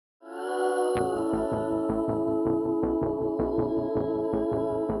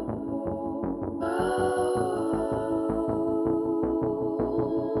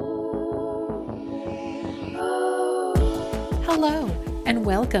Hello, and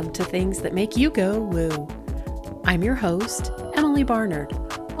welcome to Things That Make You Go Woo. I'm your host, Emily Barnard,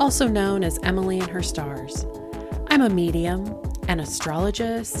 also known as Emily and Her Stars. I'm a medium, an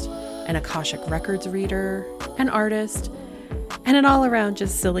astrologist, an Akashic Records reader, an artist, and an all-around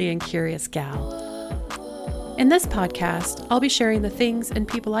just silly and curious gal. In this podcast, I'll be sharing the things and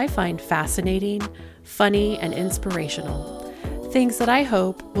people I find fascinating, funny, and inspirational. Things that I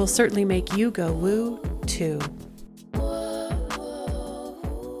hope will certainly make you go woo, too.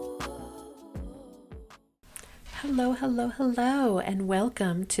 Hello, and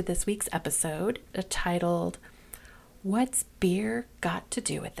welcome to this week's episode titled, What's Beer Got to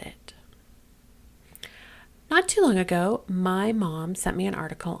Do with It? Not too long ago, my mom sent me an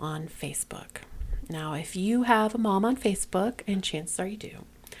article on Facebook. Now, if you have a mom on Facebook, and chances are you do,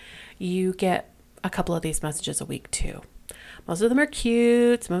 you get a couple of these messages a week too. Most of them are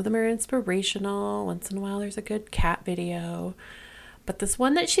cute, some of them are inspirational, once in a while there's a good cat video. But this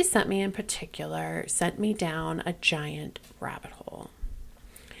one that she sent me in particular sent me down a giant rabbit hole.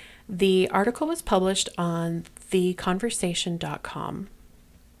 The article was published on theconversation.com.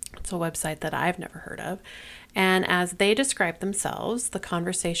 It's a website that I've never heard of. And as they describe themselves, The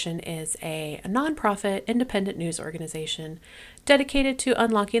Conversation is a nonprofit, independent news organization dedicated to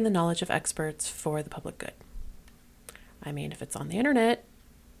unlocking the knowledge of experts for the public good. I mean, if it's on the internet,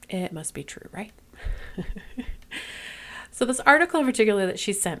 it must be true, right? So this article in particular that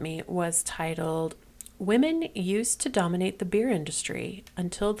she sent me was titled, Women Used to Dominate the Beer Industry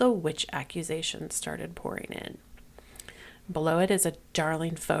Until the Witch Accusations Started Pouring In. Below it is a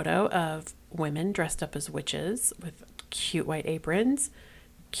darling photo of women dressed up as witches with cute white aprons,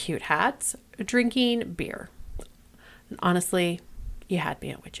 cute hats, drinking beer. And honestly, you had me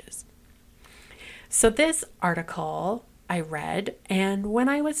at witches. So this article I read, and when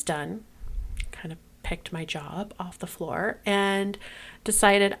I was done, kind of picked my job off the floor and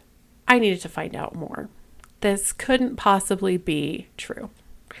decided I needed to find out more. This couldn't possibly be true.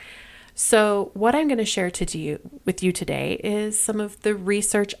 So what I'm going to share with you today is some of the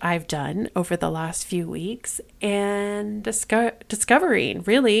research I've done over the last few weeks and discovering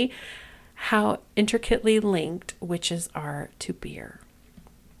really how intricately linked witches are to beer.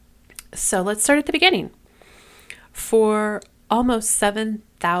 So let's start at the beginning. For almost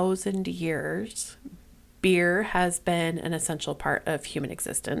 7,000 years, beer has been an essential part of human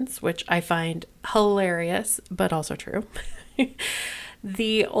existence, which I find hilarious, but also true.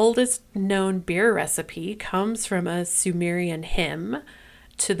 The oldest known beer recipe comes from a Sumerian hymn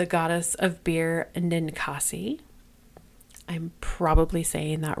to the goddess of beer, Ninkasi. I'm probably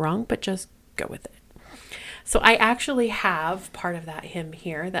saying that wrong, but just go with it. So I actually have part of that hymn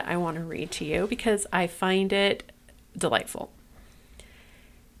here that I want to read to you because I find it delightful.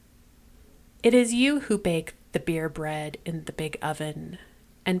 It is you who bake the beer bread in the big oven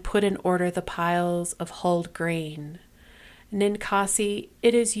and put in order the piles of hulled grain. Ninkasi,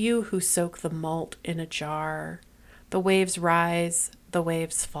 it is you who soak the malt in a jar. The waves rise, the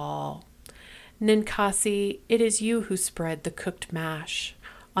waves fall. Ninkasi, it is you who spread the cooked mash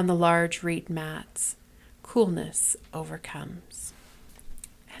on the large reed mats. Coolness overcomes.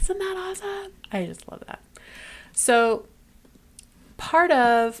 Isn't that awesome? I just love that. So part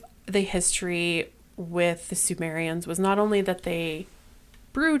of the history with the Sumerians was not only that they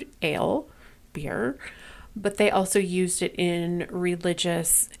brewed ale, beer, but they also used it in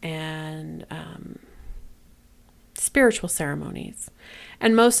religious and spiritual ceremonies.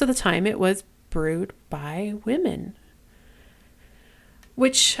 And most of the time it was brewed by women,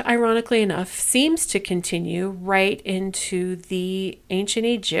 which ironically enough seems to continue right into the ancient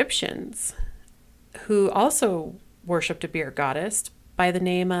Egyptians, who also worshipped a beer goddess by the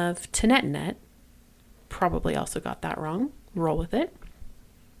name of Tenetnet. Probably also got that wrong. Roll with it.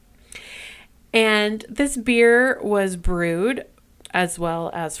 And this beer was brewed as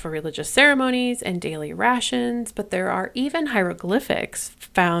well as for religious ceremonies and daily rations, but there are even hieroglyphics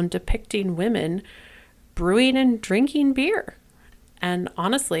found depicting women brewing and drinking beer. And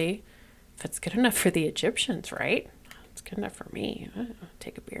honestly, if it's good enough for the Egyptians, right? It's good enough for me. I'll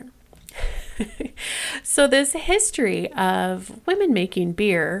take a beer. So this history of women making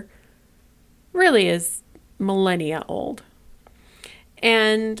beer really is millennia old.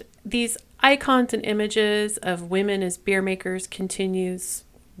 And these icons and images of women as beer makers continues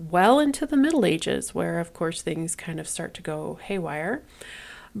well into the Middle Ages, where of course things kind of start to go haywire.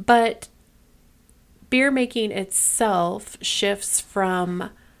 But beer making itself shifts from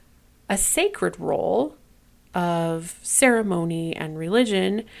a sacred role of ceremony and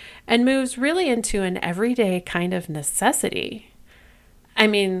religion and moves really into an everyday kind of necessity. I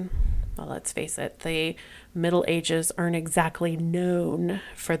mean, well, let's face it, the Middle Ages aren't exactly known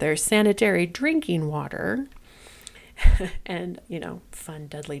for their sanitary drinking water. And, fun,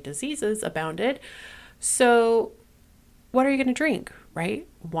 deadly diseases abounded. So, what are you going to drink, right?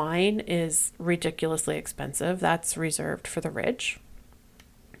 Wine is ridiculously expensive. That's reserved for the rich.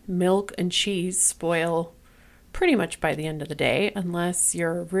 Milk and cheese spoil pretty much by the end of the day, unless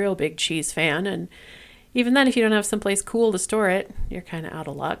you're a real big cheese fan. And even then, if you don't have someplace cool to store it, you're kind of out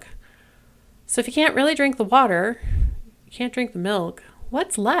of luck. So if you can't really drink the water, you can't drink the milk,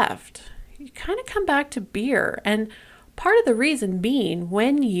 what's left? You kind of come back to beer. And part of the reason being,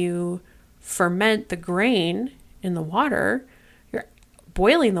 when you ferment the grain in the water, you're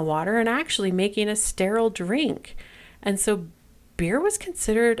boiling the water and actually making a sterile drink. And so beer was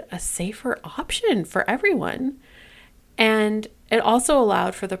considered a safer option for everyone. And it also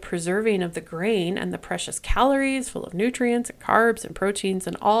allowed for the preserving of the grain and the precious calories full of nutrients and carbs and proteins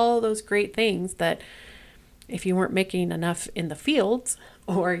and all those great things that if you weren't making enough in the fields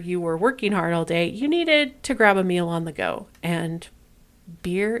or you were working hard all day, you needed to grab a meal on the go. And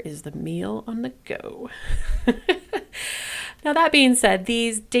beer is the meal on the go. Now, that being said,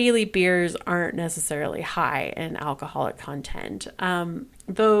 these daily beers aren't necessarily high in alcoholic content.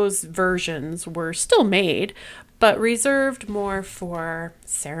 Those versions were still made, but reserved more for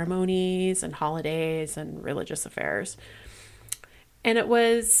ceremonies and holidays and religious affairs. And it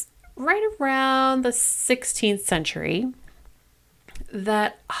was right around the 16th century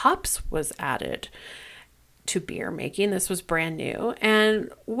that hops was added to beer making. This was brand new.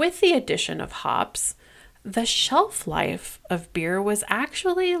 And with the addition of hops, the shelf life of beer was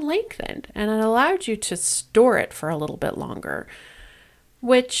actually lengthened, and it allowed you to store it for a little bit longer,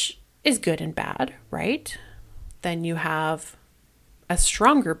 which is good and bad, right? Then you have a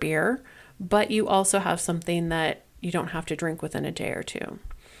stronger beer, but you also have something that you don't have to drink within a day or two.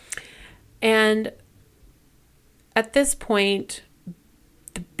 And at this point,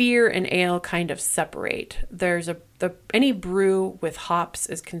 the beer and ale kind of separate. Any brew with hops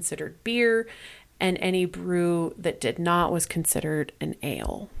is considered beer, and any brew that did not was considered an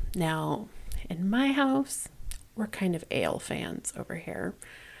ale. Now, in my house, we're kind of ale fans over here.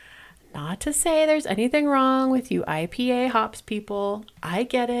 Not to say there's anything wrong with you IPA hops people. I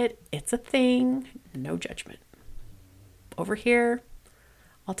get it. It's a thing. No judgment. Over here,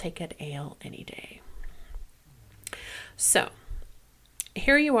 I'll take an ale any day. So,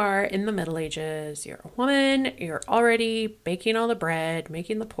 here you are in the Middle Ages. You're a woman. You're already baking all the bread,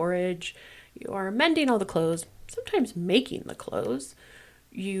 making the porridge. You are mending all the clothes, sometimes making the clothes.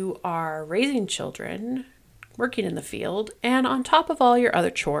 You are raising children, working in the field, and on top of all your other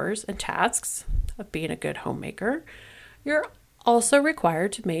chores and tasks of being a good homemaker, you're also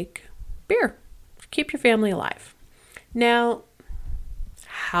required to make beer to keep your family alive. Now,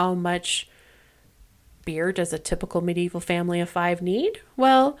 how much beer does a typical medieval family of 5 need?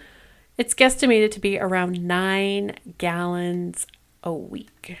 Well, it's guesstimated to be around 9 gallons a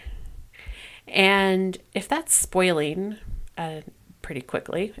week. And if that's spoiling pretty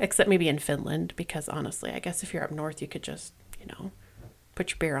quickly, except maybe in Finland, because honestly, I guess if you're up north, you could just,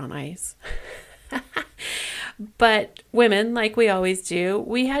 put your beer on ice. But women, like we always do,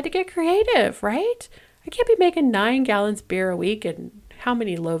 we had to get creative, right? I can't be making 9 gallons beer a week and how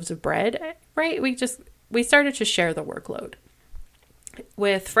many loaves of bread, right? We started to share the workload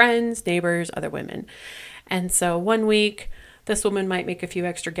with friends, neighbors, other women. And so one week, this woman might make a few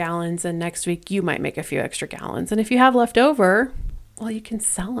extra gallons, and next week you might make a few extra gallons. And if you have left over, well, you can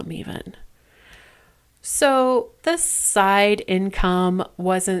sell them even. So this side income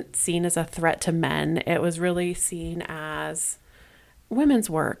wasn't seen as a threat to men. It was really seen as women's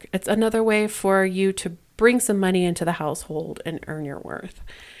work. It's another way for you to bring some money into the household and earn your worth.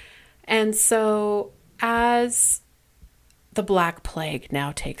 And so as the Black Plague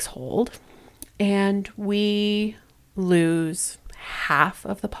now takes hold and we lose half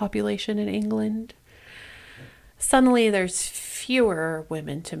of the population in England, suddenly there's fewer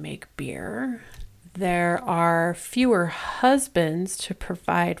women to make beer. There are fewer husbands to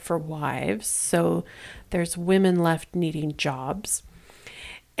provide for wives, so there's women left needing jobs.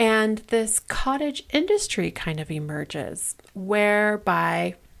 And this cottage industry kind of emerges,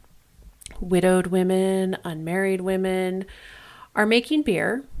 whereby widowed women, unmarried women are making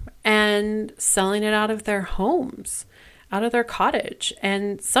beer and selling it out of their homes, out of their cottage.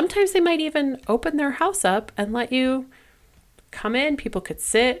 And sometimes they might even open their house up and let you come in. People could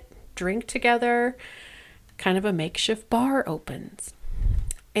sit, drink together. Kind of a makeshift bar opens.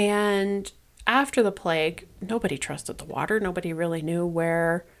 And after the plague, nobody trusted the water. Nobody really knew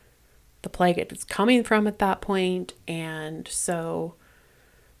where the plague was coming from at that point. And so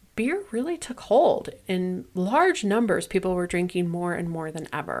beer really took hold. In large numbers, people were drinking more and more than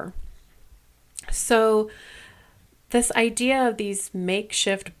ever. So this idea of these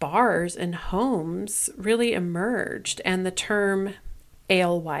makeshift bars and homes really emerged, and the term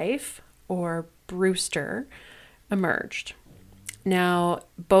alewife or brewster emerged. Now,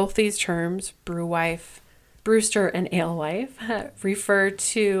 both these terms, brewster and alewife, refer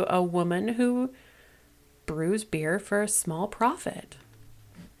to a woman who brews beer for a small profit.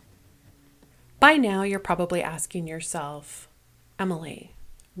 By now, you're probably asking yourself, Emily,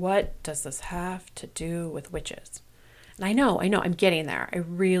 what does this have to do with witches? And I know, I'm getting there. I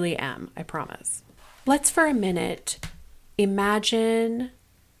really am, I promise. Let's for a minute imagine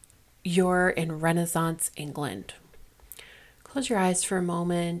you're in Renaissance England. Close your eyes for a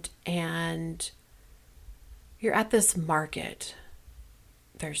moment and you're at this market.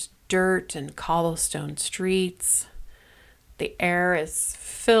 There's dirt and cobblestone streets. The air is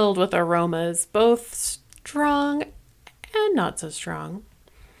filled with aromas, both strong and not so strong.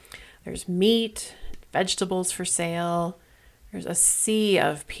 There's meat, vegetables for sale. There's a sea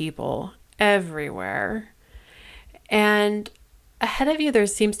of people everywhere. And ahead of you, there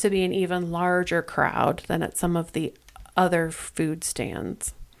seems to be an even larger crowd than at some of the other food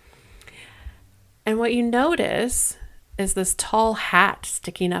stands. And what you notice is this tall hat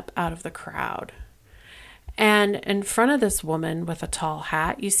sticking up out of the crowd. And in front of this woman with a tall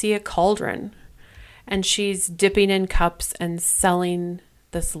hat, you see a cauldron. And she's dipping in cups and selling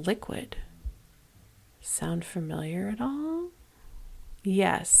this liquid. Sound familiar at all?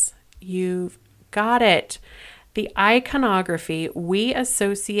 Yes, you've got it. The iconography we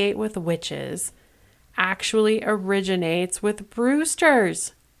associate with witches actually originates with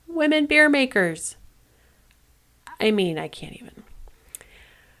brewsters, women beer makers. I mean, I can't even.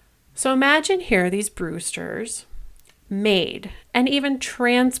 So imagine here these brewsters made and even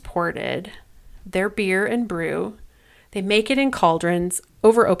transported their beer and brew. They make it in cauldrons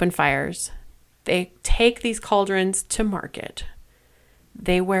over open fires. They take these cauldrons to market.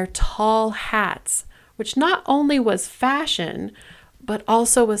 They wear tall hats, which not only was fashion, but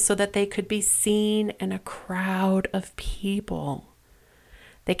also was so that they could be seen in a crowd of people.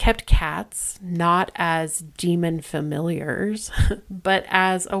 They kept cats not as demon familiars, but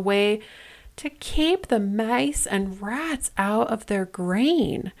as a way to keep the mice and rats out of their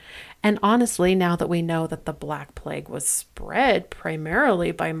grain. And honestly, now that we know that the Black Plague was spread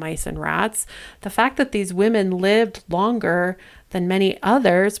primarily by mice and rats, the fact that these women lived longer than many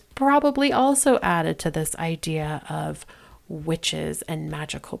others probably also added to this idea of witches and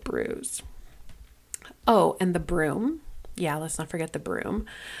magical brews. Oh, and the broom. Yeah, let's not forget the broom.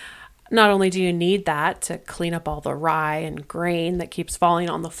 Not only do you need that to clean up all the rye and grain that keeps falling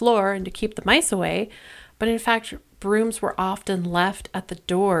on the floor and to keep the mice away, but in fact, brooms were often left at the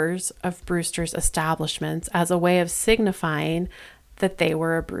doors of brewsters' establishments as a way of signifying that they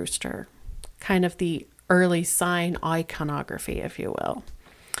were a brewster. Kind of the early sign iconography, if you will.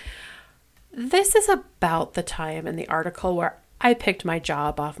 This is about the time in the article where I picked my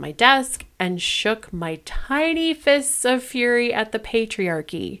job off my desk and shook my tiny fists of fury at the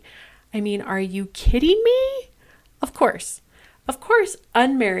patriarchy. I mean, are you kidding me? Of course,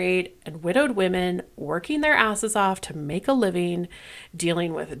 unmarried and widowed women working their asses off to make a living,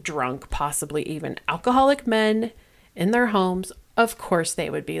 dealing with drunk, possibly even alcoholic men in their homes, of course they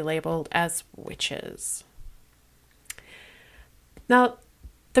would be labeled as witches. Now,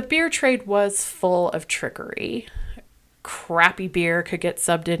 the beer trade was full of trickery. Crappy beer could get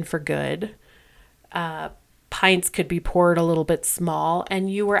subbed in for good. Pints could be poured a little bit small,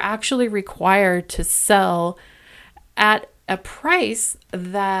 and you were actually required to sell at a price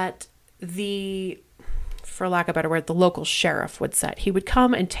that for lack of a better word, the local sheriff would set. He would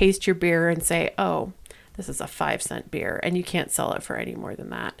come and taste your beer and say, oh, this is a 5-cent beer, and you can't sell it for any more than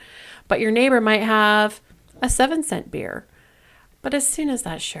that. But your neighbor might have a 7-cent beer. But as soon as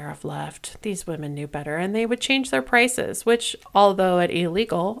that sheriff left, these women knew better, and they would change their prices, which, although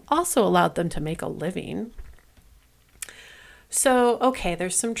illegal, also allowed them to make a living. So, okay,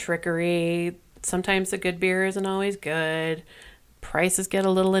 there's some trickery. Sometimes the good beer isn't always good. Prices get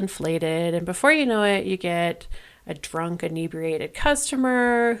a little inflated, and before you know it, you get a drunk, inebriated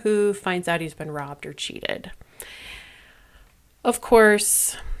customer who finds out he's been robbed or cheated. Of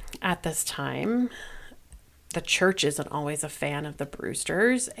course, at this time, the church isn't always a fan of the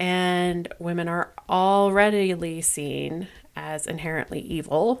brewsters, and women are already seen as inherently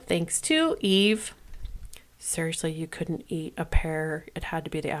evil, thanks to Eve. Seriously, you couldn't eat a pear. It had to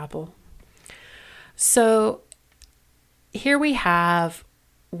be the apple. So here we have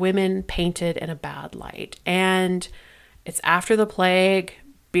women painted in a bad light, and it's after the plague.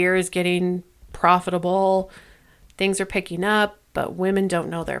 beer is getting profitable, things are picking up, but women don't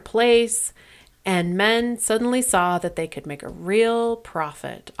know their place. And men suddenly saw that they could make a real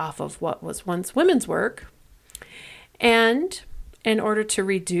profit off of what was once women's work. And in order to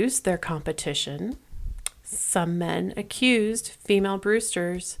reduce their competition, some men accused female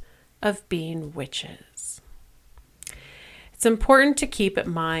brewsters of being witches. It's important to keep in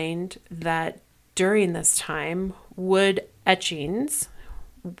mind that during this time, wood etchings,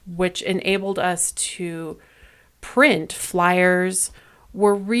 which enabled us to print flyers,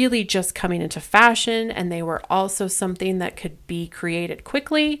 were really just coming into fashion, and they were also something that could be created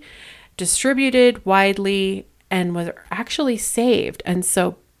quickly, distributed widely, and was actually saved. And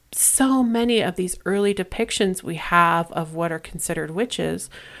so many of these early depictions we have of what are considered witches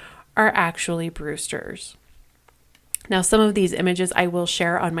are actually brewsters. Now, some of these images I will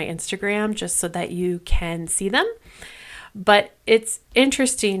share on my Instagram just so that you can see them. But it's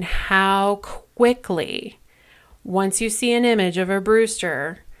interesting how quickly, once you see an image of a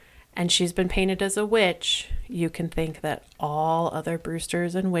brewster and she's been painted as a witch, you can think that all other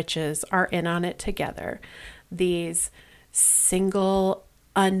brewsters and witches are in on it together. These single,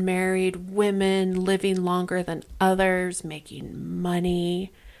 unmarried women living longer than others, making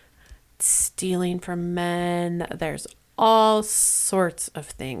money, stealing from men. There's all sorts of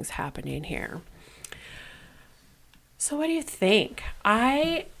things happening here. So what do you think?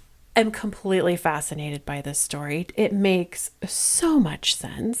 I am completely fascinated by this story. It makes so much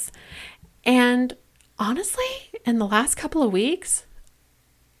sense. And honestly, in the last couple of weeks,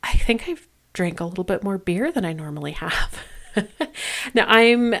 I think I've drank a little bit more beer than I normally have. Now, I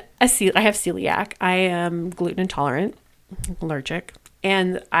have celiac. I am gluten intolerant, allergic.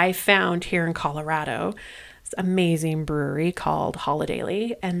 And I found here in Colorado this amazing brewery called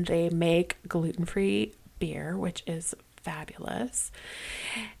Holidaily, and they make gluten-free beer, which is fabulous.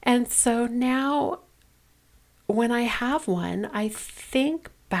 And so now when I have one, I think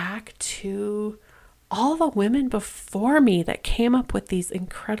back to all the women before me that came up with these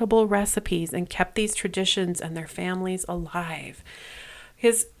incredible recipes and kept these traditions and their families alive.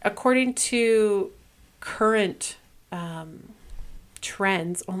 Because according to current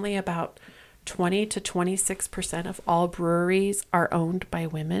trends, only about 20 to 26% of all breweries are owned by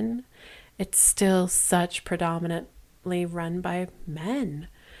women. It's still such predominantly run by men.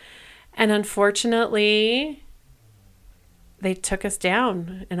 And unfortunately, they took us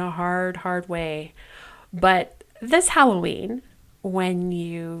down in a hard way. But this Halloween, when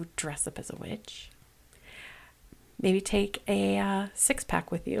you dress up as a witch, maybe take a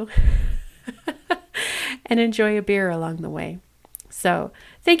 6-pack with you and enjoy a beer along the way. So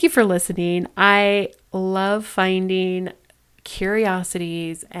thank you for listening. I love finding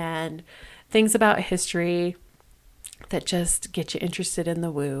curiosities and things about history that just get you interested in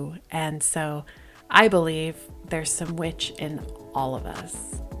the woo. And so I believe there's some witch in all of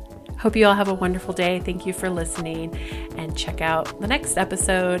us. Hope you all have a wonderful day. Thank you for listening, and check out the next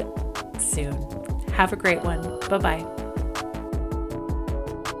episode soon. Have a great one. Bye-bye.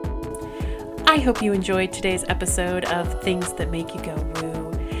 I hope you enjoyed today's episode of Things That Make You Go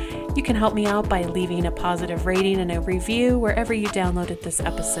Woo. You can help me out by leaving a positive rating and a review wherever you downloaded this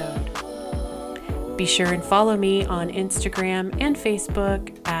episode. Be sure and follow me on Instagram and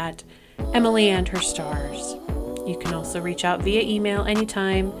Facebook at Emily and Her Stars. You can also reach out via email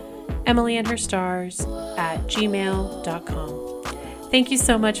anytime, emilyandherstars@gmail.com. Thank you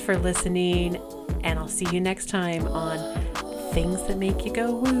so much for listening, and I'll see you next time on Things That Make You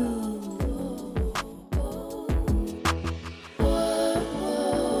Go Woo.